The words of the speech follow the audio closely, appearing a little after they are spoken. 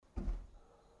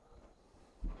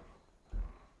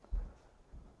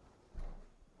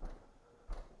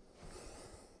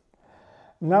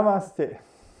Namaste.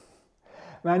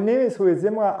 My name is Rui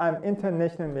Zimra. I'm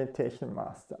International Meditation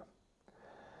Master.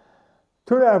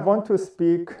 Today I want to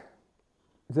speak,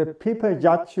 the people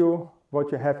judge you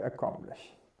what you have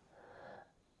accomplished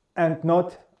and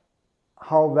not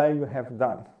how well you have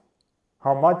done,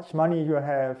 how much money you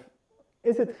have.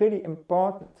 Is it really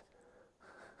important?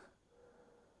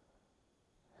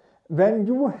 When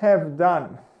you have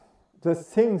done the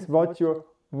things what you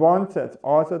wanted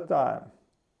all the time,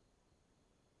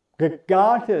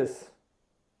 regardless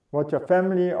what your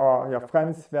family or your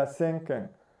friends were thinking,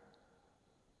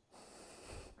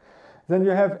 then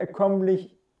you have accomplished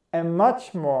a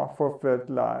much more fulfilled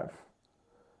life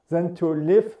than to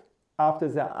live after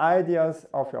the ideas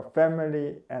of your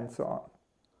family and so on.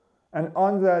 And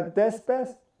on the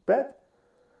deathbed,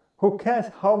 who cares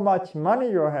how much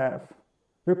money you have?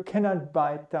 You cannot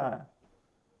buy time.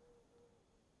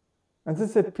 And this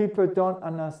is what people don't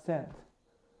understand.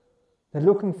 They're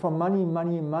looking for money,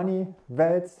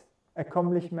 wealth,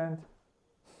 accomplishment.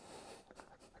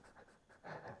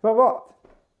 For what?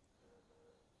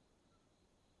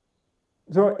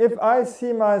 So if I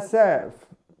see myself,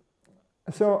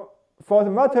 so for the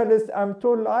materialist, I'm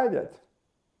totally idiot.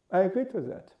 I agree to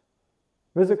that.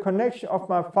 With the connection of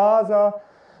my father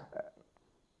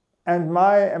and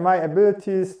my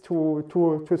abilities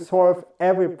to solve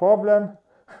every problem,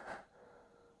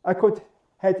 I could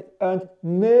have earned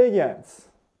millions.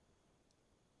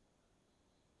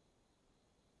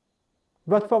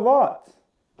 But for what?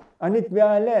 I need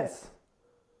very less.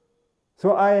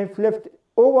 So I've lived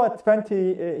over 20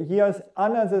 years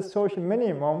under the social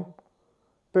minimum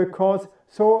because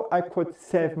so I could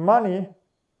save money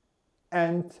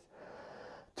and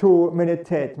to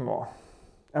meditate more.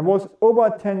 I was over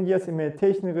 10 years in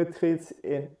meditation retreats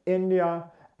in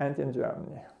India and in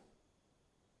Germany.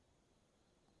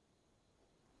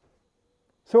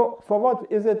 So for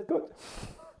what is it good?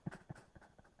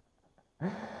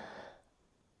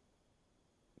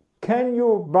 Can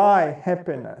you buy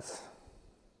happiness?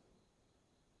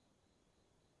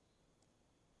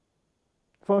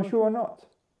 For sure not.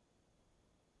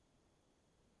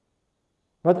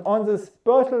 But on the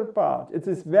spiritual part, it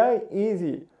is very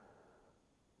easy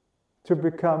to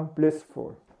become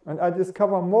blissful. And I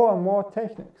discover more and more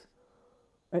techniques.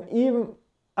 And even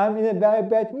I'm in a very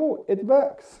bad mood, it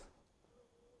works.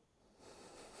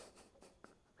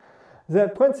 The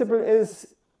principle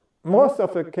is, most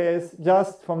of the case,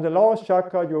 just from the lowest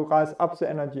chakra, you rise up the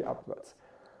energy upwards.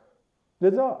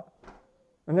 That's all.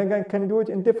 And then I can do it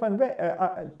in different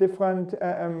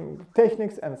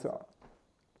techniques and so on.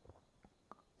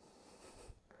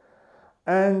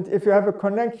 And if you have a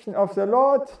connection of the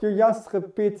Lord, you just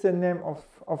repeat the name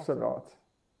of the Lord.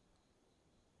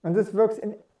 And this works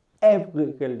in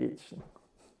every religion.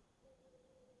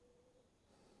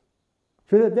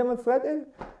 Should I demonstrate it?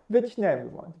 Which name you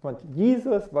want? You want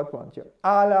Jesus? What want you?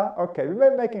 Allah? Okay,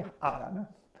 we're making Allah. No?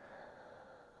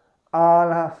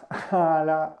 Allah,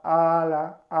 Allah,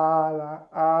 Allah, Allah,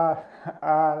 Allah,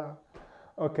 Allah.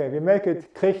 Okay, we make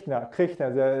it Krishna.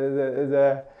 Krishna,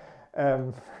 the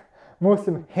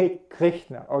Muslim hate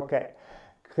Krishna. Okay,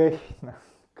 Krishna,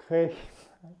 Krishna,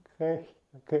 Krishna,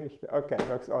 Krishna. Okay,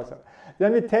 works also.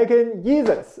 Then we take in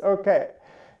Jesus. Okay,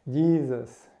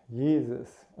 Jesus, Jesus.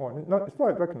 Oh, no, it's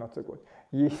working not so good.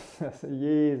 Jesus,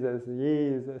 Jesus,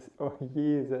 Jesus, oh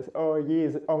Jesus, oh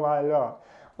Jesus, oh my Lord.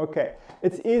 Okay,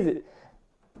 it's easy.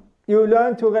 You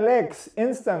learn to relax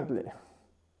instantly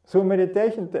through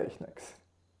meditation techniques.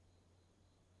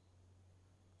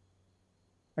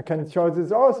 I can show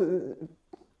this also.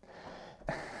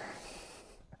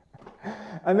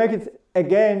 I make it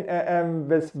again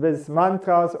with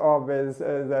mantras or with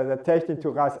the technique to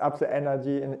rise up the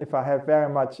energy. And if I have very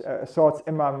much thoughts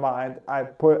in my mind, I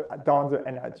pull down the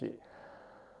energy.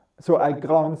 So I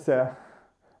ground the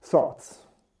thoughts.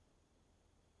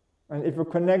 And if you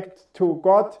connect to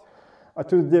God or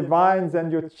to the divine, then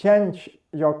you change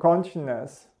your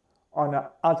consciousness on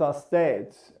another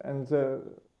state, and then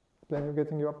you're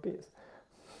getting your peace.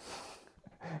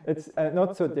 It's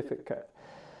not so difficult,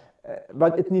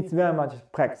 but it needs very much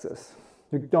practice.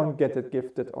 You don't get it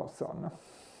gifted also. No?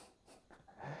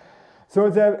 So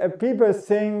the people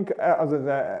think,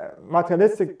 the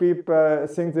materialistic people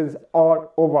think this is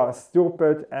all over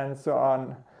stupid and so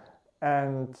on.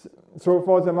 And so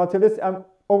for the materialist, I'm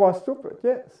over stupid,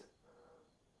 yes.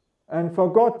 And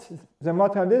for God, the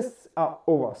materialists are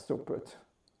over stupid.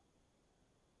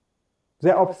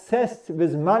 They're obsessed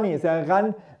with money. They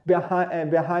run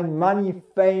behind money,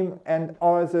 fame, and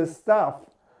all this stuff.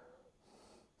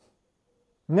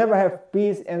 Never have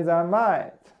peace in their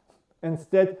mind.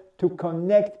 Instead, to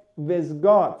connect with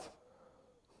God.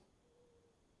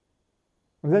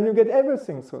 And then you get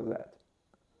everything through that.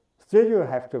 Still you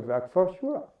have to work for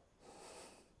sure.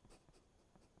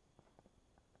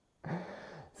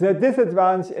 The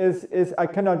disadvantage is I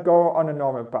cannot go on a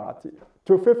normal party.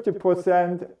 To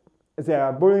 50% they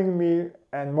are bullying me,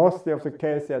 and mostly of the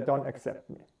case they don't accept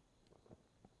me.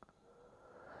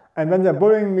 And when they're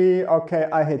bullying me, okay,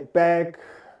 I hit back,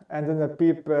 and then the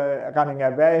people running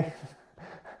away,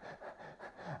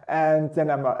 and then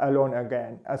I'm alone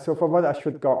again. So for what I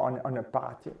should go on a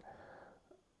party?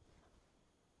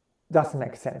 Doesn't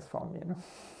make sense for me. No?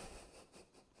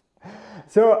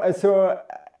 So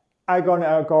I'm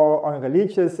gonna go on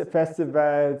religious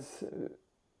festivals,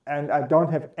 and I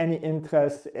don't have any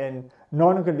interest in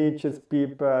non-religious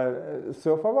people.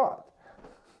 So for what?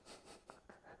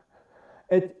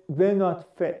 It will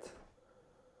not fit.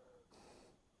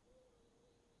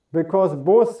 Because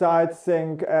both sides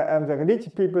think, the religious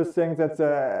people think that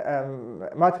the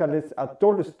materialists are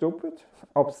totally stupid,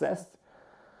 obsessed.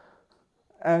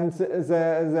 And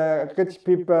the rich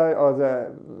people or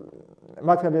the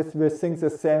materialists will think the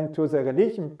same to the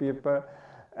religion people,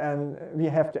 and we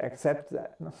have to accept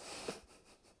that.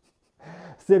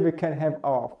 Still we can have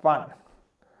our fun.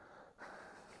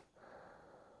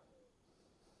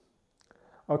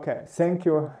 Okay, thank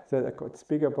you that I could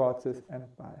speak about this, and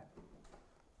bye.